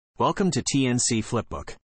Welcome to TNC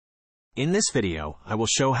FlipBook. In this video, I will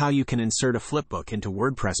show how you can insert a flipbook into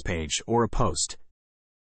WordPress page or a post.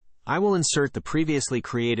 I will insert the previously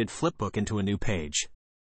created flipbook into a new page.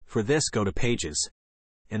 For this, go to Pages,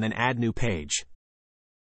 and then Add New Page.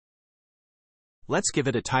 Let's give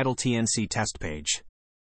it a title TNC Test Page.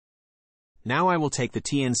 Now I will take the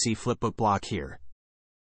TNC FlipBook block here.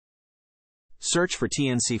 Search for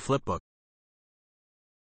TNC FlipBook,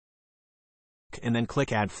 and then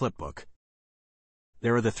click Add Flipbook.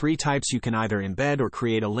 There are the three types: you can either embed or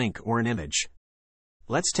create a link or an image.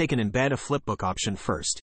 Let's take an Embed a Flipbook option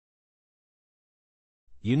first.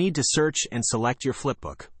 You need to search and select your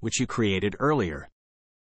flipbook, which you created earlier.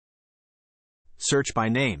 Search by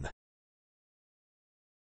name.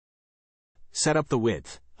 Set up the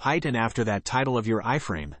width, height, and after that title of your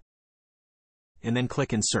iframe. And then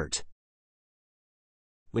click Insert.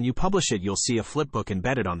 When you publish it, you'll see a flipbook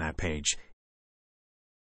embedded on that page.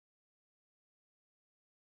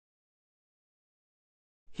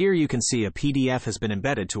 Here you can see a PDF has been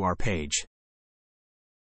embedded to our page.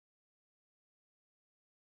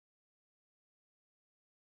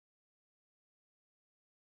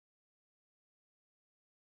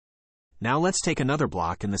 Now let's take another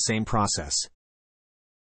block in the same process.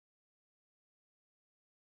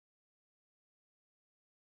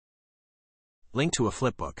 Link to a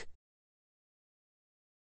flipbook.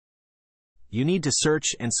 You need to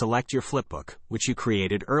search and select your flipbook, which you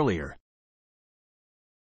created earlier.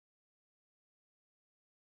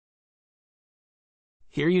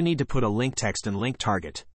 Here you need to put a link text and link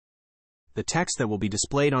target. The text that will be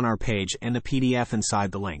displayed on our page and the PDF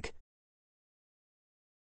inside the link.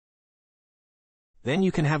 Then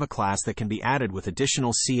you can have a class that can be added with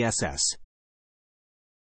additional CSS.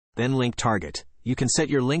 Then link target. You can set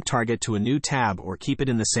your link target to a new tab or keep it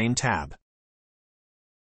in the same tab.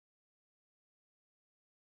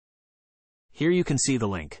 Here you can see the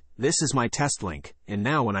link. This is my test link, and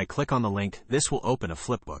now when I click on the link, this will open a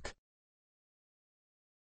flipbook.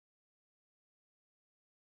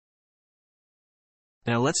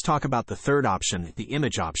 Now let's talk about the third option, the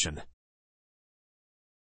image option.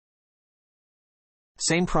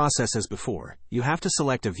 Same process as before. You have to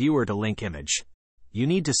select a viewer to link image. You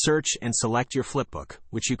need to search and select your flipbook,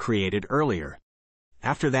 which you created earlier.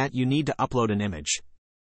 After that, you need to upload an image.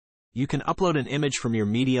 You can upload an image from your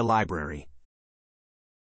media library.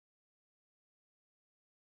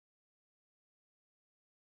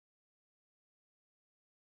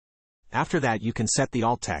 After that, you can set the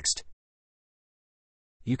alt text.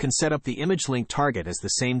 You can set up the image link target as the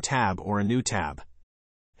same tab or a new tab.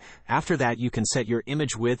 After that, you can set your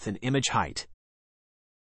image width and image height.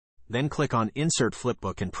 Then click on Insert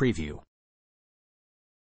Flipbook and Preview.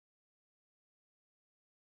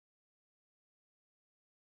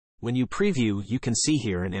 When you preview, you can see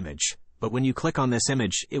here an image, but when you click on this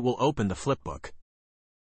image, it will open the flipbook.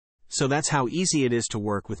 So that's how easy it is to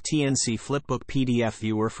work with TNC FlipBook PDF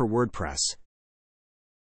Viewer for WordPress.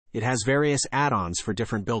 It has various add-ons for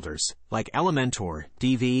different builders, like Elementor,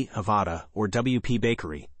 DV, Avada, or WP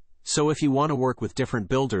Bakery. So if you want to work with different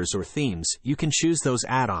builders or themes, you can choose those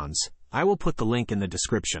add-ons. I will put the link in the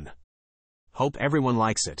description. Hope everyone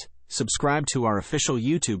likes it. Subscribe to our official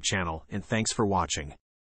YouTube channel, and thanks for watching.